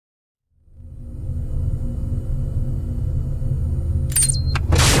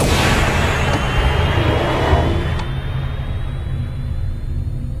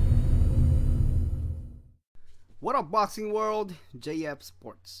up, boxing world? JF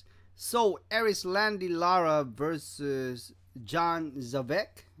Sports. So, Erislandy Lara versus Jan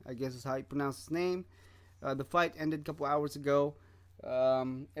Zaveck, I guess is how you pronounce his name. The fight ended a couple hours ago.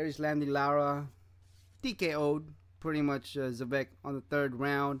 Erislandy Lara TKO'd pretty much Zaveck on the third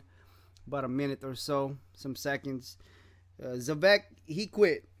round, about a minute or so, some seconds. Zaveck, he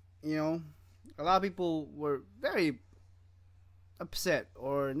quit. You know, a lot of people were very upset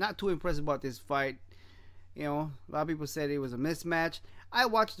or not too impressed about this fight. You know, a lot of people said it was a mismatch. I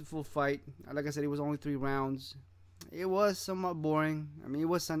watched the full fight. Like I said, it was only 3 rounds. It was somewhat boring. I mean, it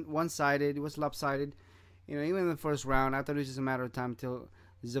was one-sided. It was lopsided. You know, even in the first round, I thought it was just a matter of time until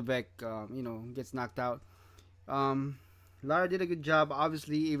Zaveck, gets knocked out. Lara did a good job,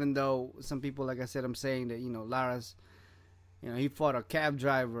 obviously, even though some people, like I said, I'm saying that, Lara's, he fought a cab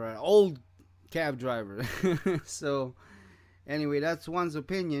driver, an old cab driver. So, anyway, that's one's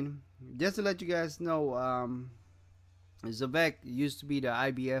opinion. Just to let you guys know, Zaveck used to be the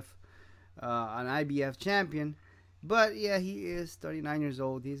an IBF champion, but yeah, he is 39 years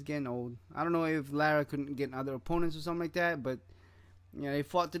old. He's getting old. I don't know if Lara couldn't get other opponents or something like that, but he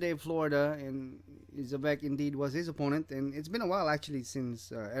fought today in Florida, and Zaveck indeed was his opponent. And it's been a while actually since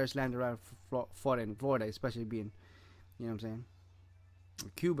Erislandy Lara fought in Florida, especially being, a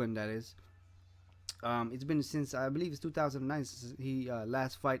Cuban, that is. It's been since, I believe it's 2009 since he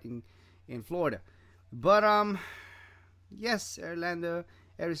last fight in Florida. But yes,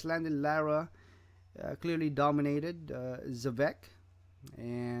 Erislandy Lara clearly dominated Zaveck,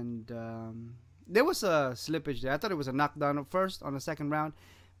 and there was a slippage there. I thought it was a knockdown at first on the second round,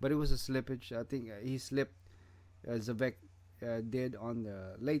 but it was a slippage. I think he slipped. Zaveck did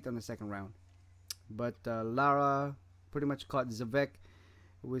late on the second round, but Lara pretty much caught Zaveck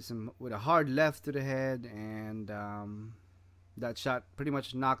with a hard left to the head, and that shot pretty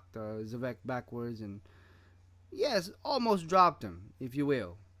much knocked Zaveck backwards, and yes, almost dropped him, if you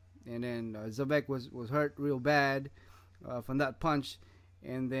will. And then Zaveck was hurt real bad from that punch,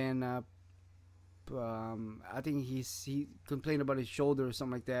 and then I think he complained about his shoulder or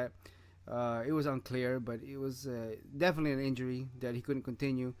something like that. It was unclear, but it was definitely an injury that he couldn't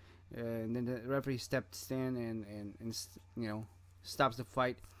continue. And then the referee steps in and stops the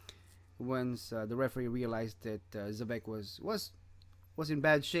fight once the referee realized that Zaveck was in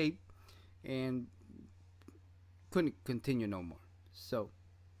bad shape and couldn't continue no more. So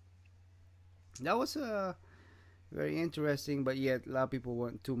that was very interesting, but yet a lot of people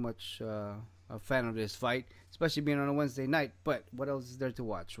weren't too much a fan of this fight, especially being on a Wednesday night. But what else is there to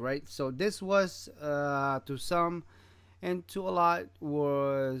watch, right? So this was to some and to a lot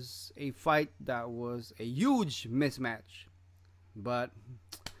was a fight that was a huge mismatch, but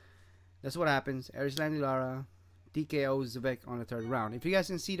that's what happens. Erislandy Lara TKO Zaveck on the third round. If you guys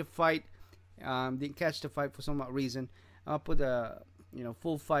didn't see the fight, didn't catch the fight for some reason, I'll put a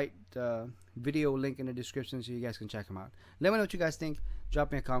full fight video link in the description so you guys can check them out. Let me know what you guys think.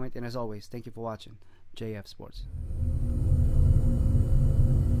 Drop me a comment, and as always, thank you for watching JF Sports.